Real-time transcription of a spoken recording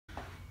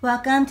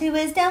Welcome to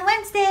Wisdom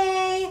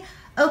Wednesday!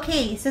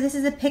 Okay, so this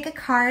is a pick a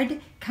card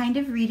kind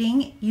of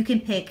reading. You can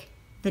pick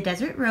the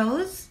Desert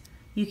Rose,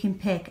 you can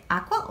pick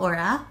Aqua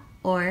Aura,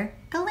 or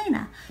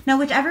Galena. Now,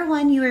 whichever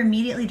one you are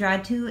immediately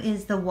drawn to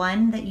is the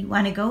one that you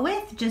want to go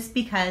with, just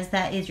because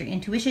that is your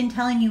intuition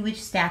telling you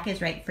which stack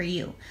is right for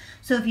you.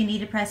 So if you need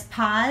to press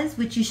pause,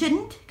 which you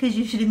shouldn't, because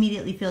you should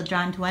immediately feel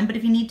drawn to one, but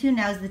if you need to,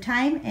 now's the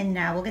time, and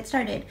now we'll get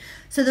started.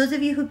 So those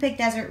of you who picked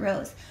Desert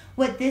Rose,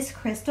 what this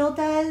crystal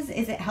does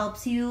is it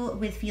helps you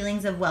with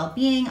feelings of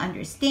well-being,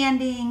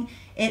 understanding.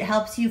 It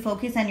helps you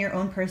focus on your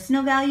own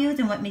personal values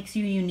and what makes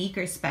you unique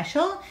or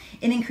special.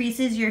 It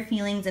increases your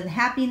feelings of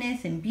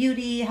happiness and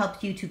beauty,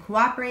 helps you to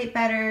cooperate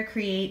better,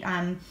 create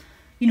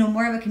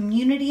more of a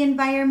community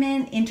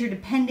environment,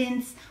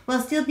 interdependence, while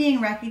still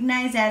being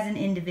recognized as an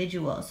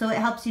individual. So it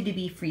helps you to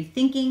be free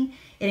thinking.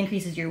 It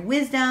increases your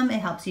wisdom. It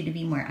helps you to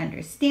be more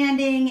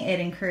understanding. It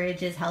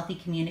encourages healthy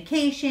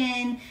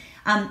communication.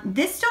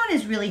 This stone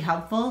is really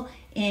helpful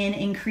in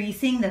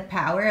increasing the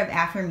power of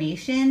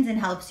affirmations and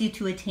helps you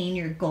to attain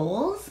your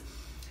goals.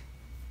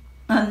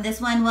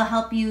 This one will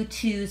help you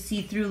to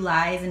see through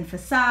lies and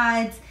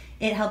facades.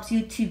 It helps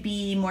you to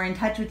be more in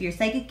touch with your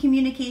psychic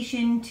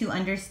communication, to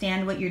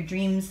understand what your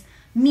dreams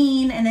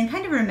mean, and then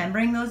kind of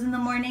remembering those in the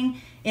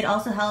morning. It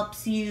also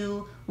helps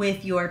you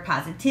with your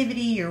positivity,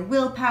 your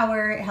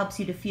willpower. It helps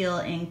you to feel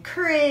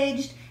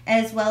encouraged,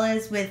 as well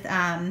as with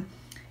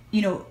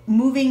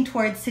moving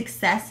towards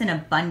success and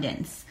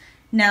abundance.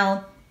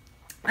 Now,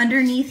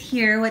 underneath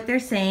here, what they're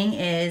saying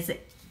is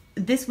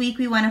this week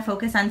we want to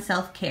focus on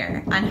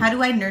self-care, on how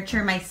do I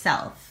nurture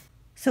myself.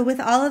 So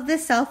with all of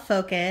this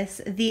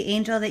self-focus, the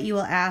angel that you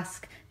will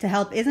ask to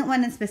help isn't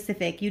one in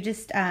specific. You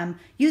just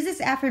use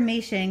this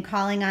affirmation,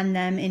 calling on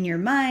them in your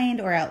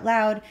mind or out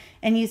loud,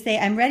 and you say,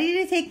 I'm ready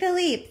to take the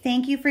leap.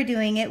 Thank you for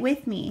doing it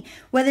with me.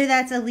 Whether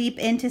that's a leap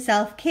into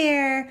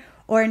self-care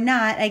or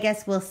not, I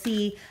guess we'll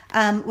see.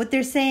 What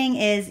they're saying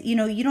is,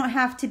 you don't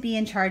have to be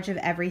in charge of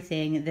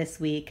everything this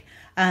week.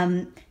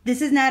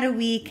 This is not a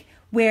week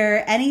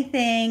where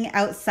anything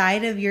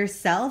outside of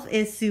yourself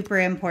is super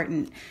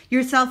important.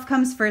 Yourself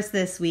comes first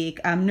this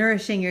week,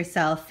 nourishing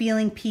yourself,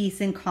 feeling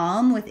peace and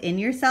calm within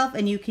yourself,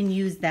 and you can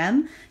use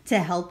them to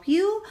help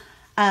you.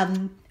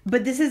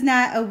 But this is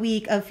not a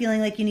week of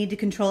feeling like you need to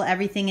control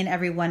everything and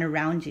everyone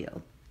around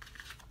you.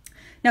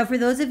 Now, for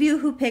those of you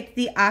who picked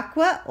the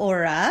Aqua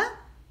Aura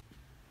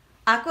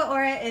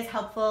is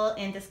helpful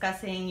in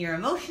discussing your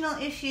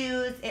emotional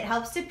issues. It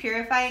helps to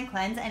purify and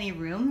cleanse any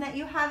room that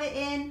you have it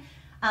in.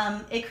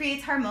 It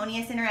creates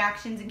harmonious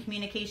interactions and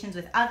communications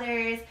with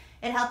others.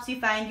 It helps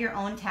you find your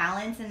own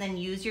talents and then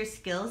use your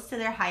skills to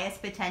their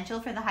highest potential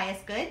for the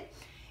highest good.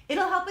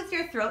 It'll help with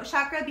your throat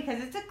chakra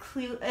because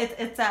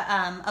it's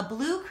a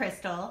blue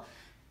crystal,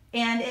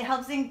 and it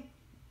helps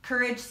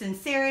encourage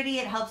sincerity.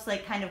 It helps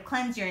kind of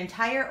cleanse your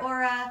entire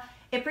aura.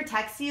 It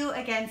protects you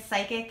against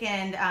psychic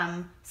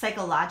and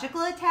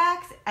psychological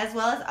attacks, as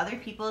well as other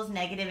people's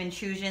negative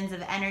intrusions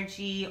of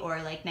energy or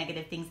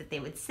negative things that they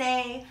would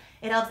say.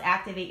 It helps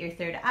activate your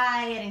third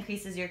eye. It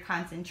increases your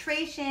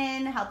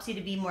concentration, helps you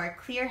to be more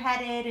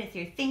clear-headed with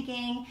your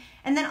thinking.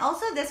 And then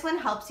also this one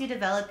helps you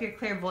develop your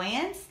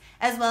clairvoyance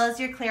as well as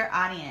your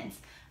clairaudience.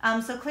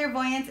 So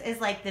clairvoyance is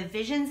the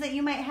visions that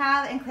you might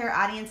have, and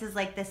clairaudience is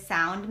the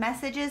sound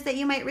messages that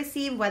you might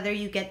receive, whether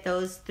you get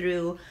those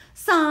through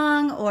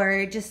song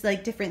or just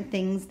different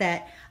things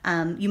that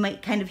you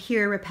might kind of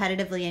hear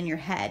repetitively in your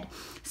head.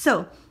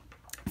 So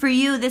for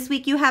you this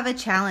week, you have a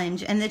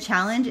challenge, and the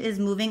challenge is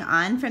moving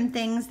on from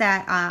things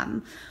that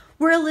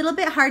were a little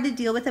bit hard to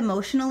deal with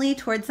emotionally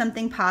towards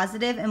something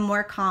positive and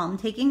more calm,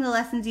 taking the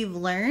lessons you've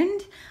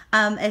learned,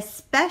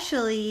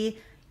 especially,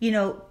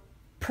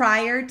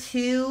 prior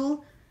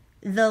to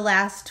the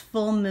last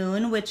full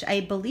moon, which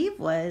I believe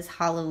was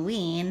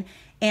Halloween.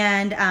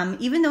 And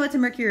even though it's a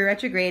Mercury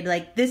retrograde,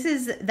 this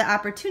is the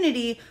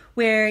opportunity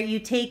where you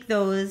take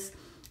those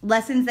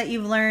lessons that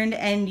you've learned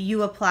and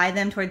you apply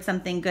them towards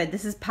something good.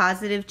 This is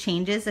positive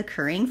changes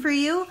occurring for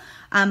you,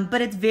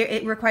 but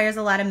it requires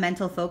a lot of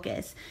mental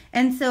focus.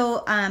 And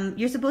so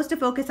you're supposed to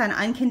focus on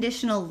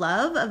unconditional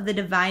love of the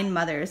Divine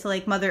Mother. So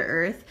Mother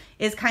Earth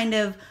is kind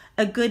of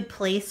a good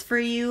place for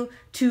you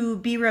to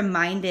be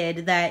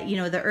reminded that,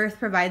 the earth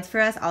provides for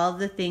us all of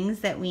the things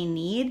that we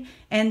need.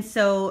 And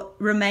so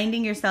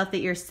reminding yourself that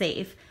you're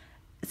safe.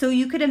 So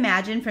you could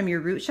imagine from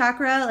your root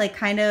chakra,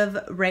 kind of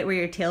right where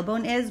your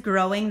tailbone is,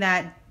 growing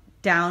that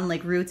down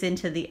roots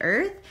into the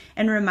earth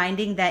and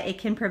reminding that it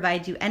can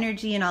provide you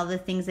energy and all the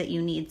things that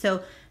you need.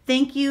 So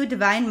thank you,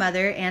 Divine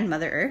Mother and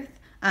Mother Earth,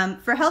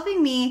 for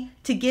helping me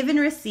to give and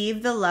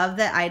receive the love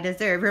that I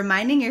deserve,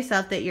 reminding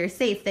yourself that you're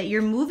safe, that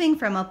you're moving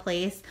from a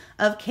place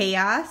of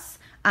chaos,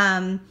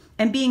 and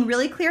being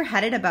really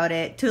clear-headed about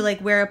it to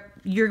where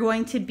you're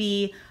going to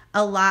be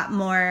a lot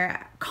more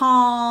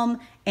calm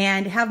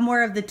and have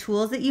more of the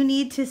tools that you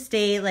need to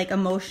stay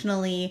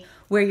emotionally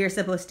where you're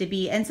supposed to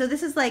be. And so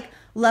this is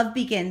love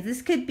begins.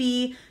 This could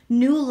be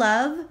new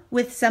love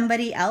with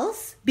somebody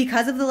else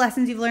because of the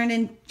lessons you've learned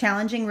in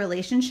challenging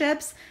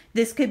relationships.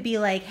 This could be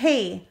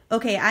hey,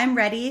 okay, I'm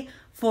ready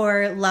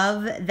for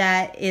love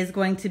that is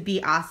going to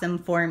be awesome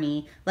for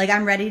me. Like,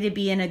 I'm ready to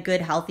be in a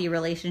good, healthy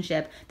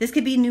relationship. This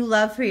could be new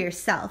love for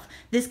yourself.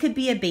 This could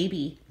be a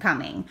baby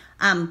coming.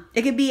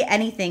 It could be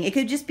anything. It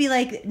could just be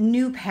like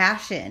new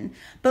passion.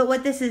 But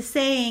what this is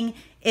saying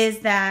is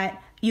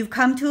that you've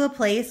come to a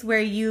place where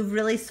you've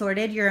really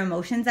sorted your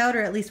emotions out,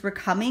 or at least we're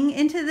coming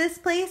into this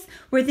place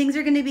where things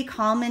are going to be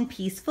calm and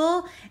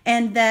peaceful,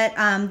 and that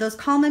those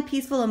calm and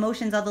peaceful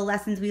emotions, all the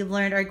lessons we've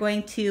learned, are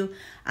going to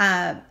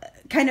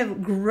kind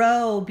of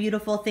grow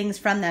beautiful things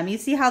from them. You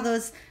see how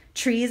those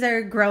trees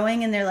are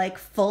growing and they're like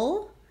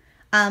full?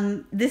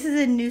 This is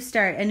a new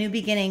start, a new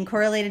beginning,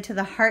 correlated to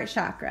the heart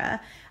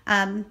chakra.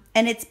 And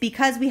it's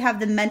because we have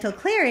the mental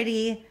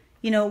clarity,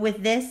 you know,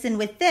 with this and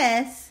with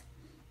this,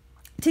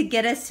 to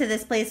get us to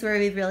this place where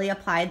we've really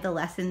applied the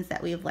lessons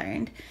that we've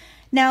learned.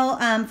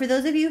 Now, for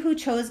those of you who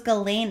chose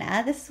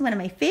galena, this is one of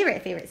my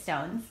favorite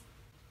stones.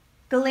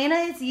 Galena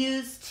is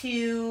used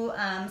to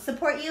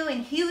support you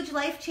in huge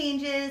life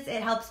changes.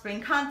 It helps bring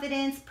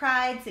confidence,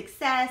 pride,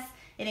 success.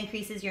 It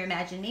increases your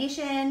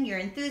imagination, your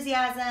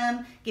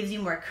enthusiasm, gives you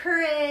more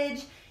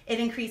courage. It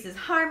increases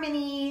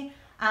harmony.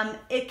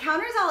 It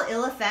counters all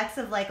ill effects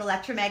of like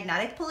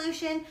electromagnetic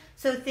pollution.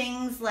 So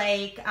things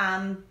like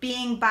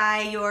being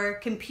by your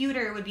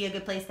computer would be a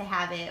good place to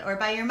have it, or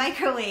by your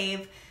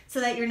microwave,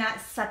 so that you're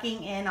not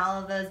sucking in all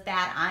of those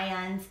bad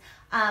ions.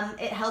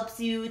 It helps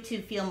you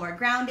to feel more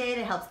grounded.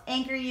 It helps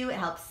anchor you. It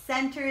helps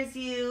centers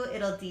you.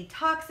 It'll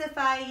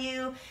detoxify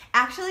you.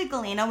 Actually,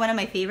 galena, one of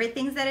my favorite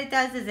things that it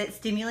does is it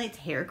stimulates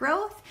hair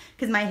growth,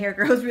 because my hair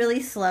grows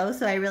really slow.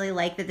 So I really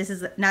like that this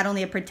is not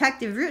only a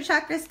protective root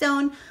chakra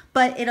stone,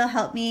 but it'll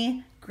help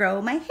me grow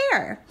my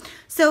hair.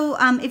 So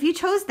if you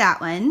chose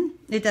that one,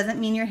 it doesn't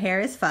mean your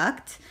hair is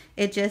fucked.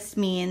 It just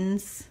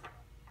means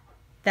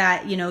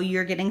that, you know,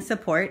 you're getting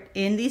support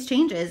in these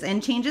changes,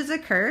 and changes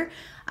occur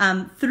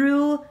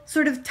through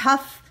sort of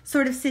tough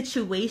sort of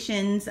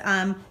situations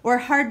or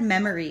hard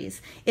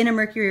memories in a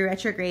Mercury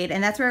retrograde.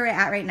 And that's where we're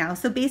at right now.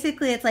 So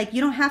basically it's like,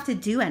 you don't have to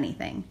do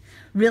anything.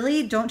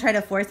 Really, don't try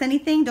to force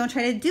anything. Don't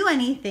try to do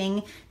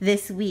anything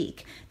this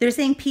week. They're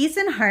saying peace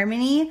and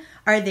harmony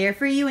are there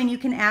for you, and you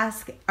can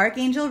ask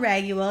Archangel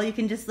Raguel. You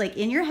can just like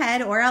in your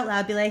head or out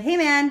loud be like, hey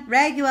man,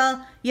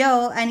 Raguel,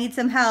 yo, I need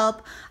some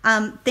help.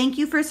 Thank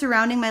you for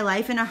surrounding my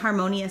life in a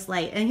harmonious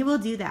light. And he will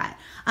do that.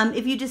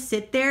 If you just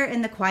sit there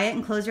in the quiet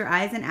and close your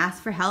eyes and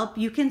ask for help,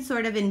 you can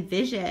sort of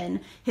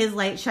envision his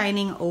light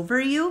shining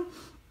over you.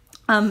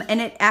 And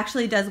it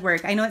actually does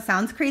work. I know it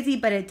sounds crazy,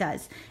 but it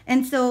does.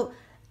 And so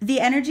the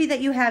energy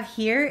that you have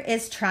here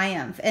is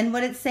triumph. And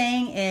what it's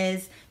saying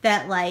is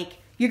that like,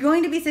 you're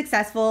going to be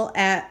successful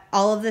at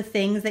all of the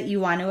things that you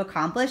want to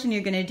accomplish, and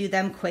you're going to do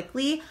them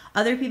quickly.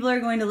 Other people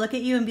are going to look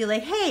at you and be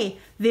like, hey,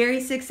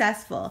 very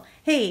successful.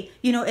 Hey,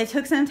 you know, it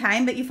took some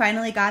time, but you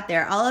finally got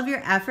there. All of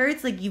your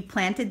efforts, like you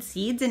planted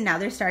seeds and now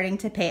they're starting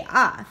to pay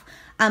off.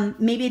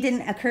 Maybe it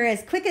didn't occur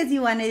as quick as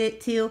you wanted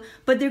it to,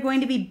 but they're going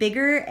to be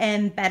bigger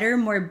and better,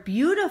 more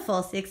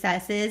beautiful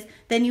successes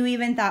than you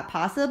even thought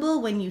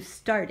possible when you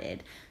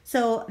started.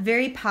 So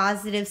very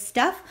positive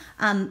stuff,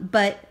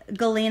 but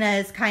galena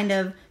is kind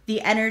of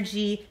the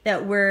energy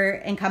that we're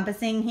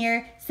encompassing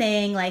here,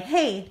 saying like,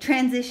 hey,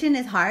 transition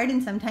is hard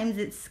and sometimes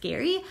it's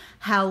scary.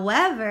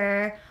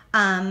 However,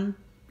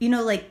 you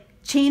know, like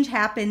change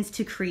happens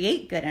to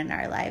create good in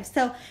our lives.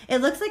 So it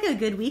looks like a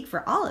good week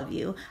for all of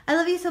you. I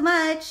love you so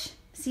much.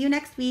 See you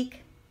next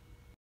week.